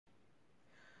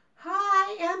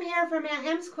Pam here from Aunt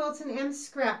Em's Quilts and Em's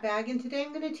Scrap Bag, and today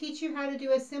I'm going to teach you how to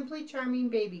do a simply charming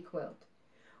baby quilt.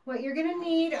 What you're going to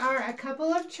need are a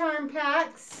couple of charm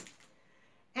packs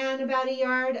and about a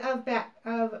yard of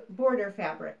border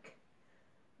fabric.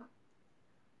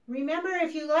 Remember,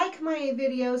 if you like my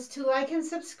videos, to like and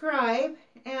subscribe,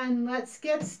 and let's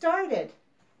get started.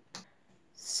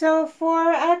 So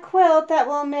for a quilt that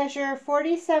will measure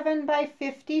 47 by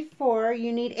 54,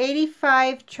 you need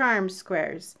 85 charm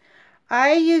squares.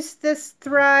 I used this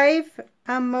Thrive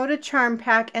Moda Charm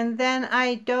Pack, and then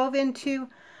I dove into,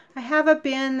 I have a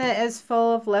bin that is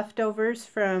full of leftovers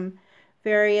from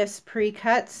various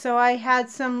pre-cuts, so I had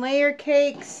some layer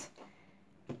cakes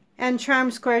and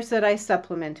charm squares that I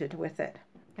supplemented with it.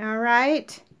 All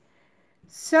right,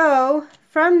 so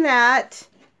from that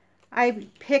I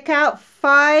pick out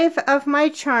 5 of my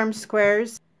charm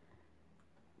squares,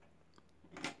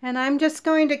 and I'm just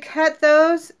going to cut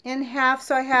those in half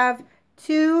so I have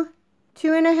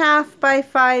 2.5 by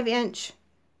 5 inch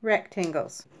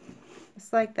rectangles,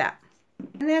 just like that.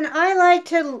 And then I like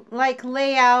to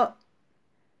lay out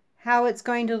how it's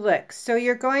going to look. So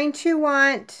you're going to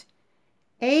want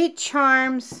 8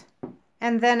 charms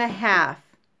and then a half,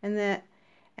 and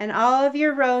all of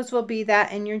your rows will be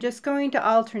that, and you're just going to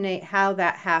alternate how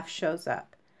that half shows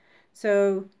up.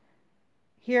 So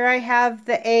here I have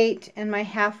the 8, and my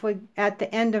half would, at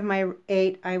the end of my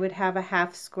 8, I would have a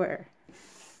half square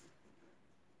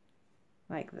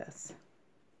like this.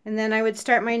 And then I would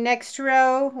start my next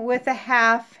row with a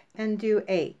half and do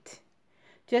 8.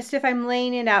 Just if I'm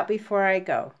laying it out before I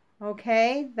go.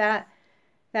 Okay, that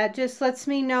just lets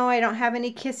me know I don't have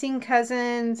any kissing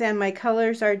cousins and my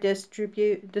colors are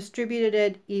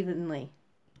distributed evenly.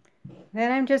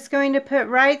 Then I'm just going to put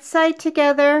right side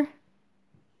together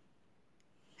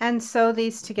and sew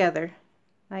these together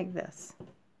like this.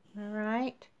 All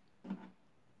right.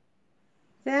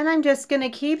 Then I'm just going to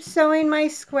keep sewing my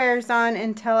squares on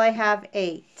until I have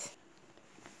 8.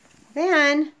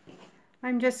 Then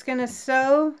I'm just going to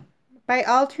sew by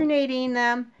alternating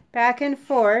them back and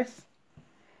forth.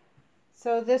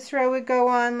 So this row would go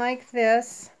on like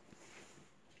this.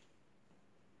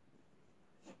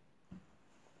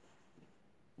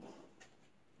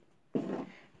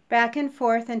 Back and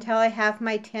forth until I have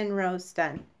my 10 rows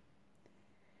done.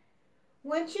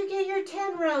 Once you get your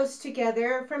 10 rows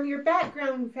together, from your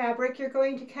background fabric, you're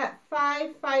going to cut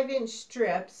 5 5-inch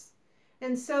strips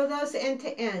and sew those end to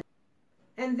end.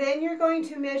 And then you're going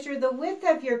to measure the width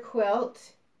of your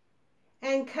quilt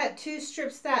and cut 2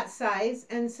 strips that size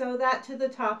and sew that to the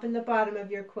top and the bottom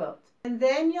of your quilt. And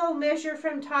then you'll measure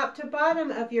from top to bottom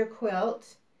of your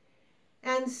quilt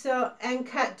and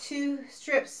cut 2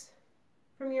 strips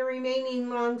from your remaining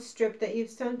long strip that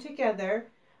you've sewn together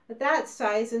at that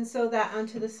size and sew that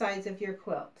onto the sides of your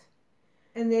quilt.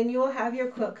 And then you will have your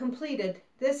quilt completed.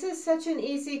 This is such an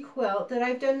easy quilt that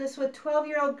I've done this with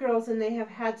 12-year-old girls and they have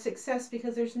had success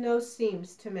because there's no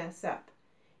seams to mess up.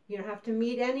 You don't have to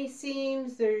meet any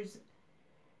seams.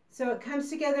 So it comes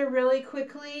together really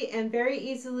quickly and very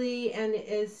easily and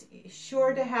is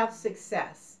sure to have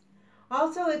success.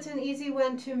 Also, it's an easy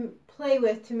one to play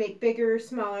with to make bigger or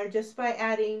smaller just by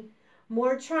adding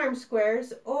more charm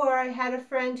squares, or I had a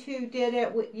friend who did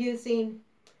it using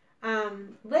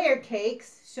layer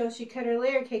cakes. So she cut her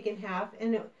layer cake in half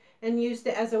and used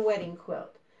it as a wedding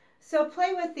quilt. So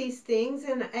play with these things,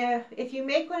 and if you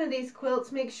make one of these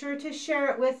quilts, make sure to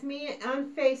share it with me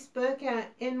on Facebook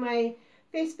in my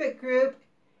Facebook group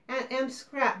at M's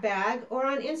Scrap Bag, or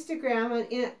on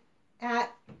Instagram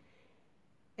at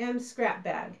M's Scrap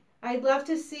Bag. I'd love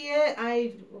to see it.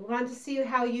 I want to see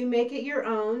how you make it your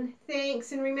own.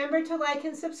 Thanks, and remember to like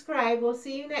and subscribe. We'll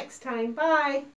see you next time. Bye.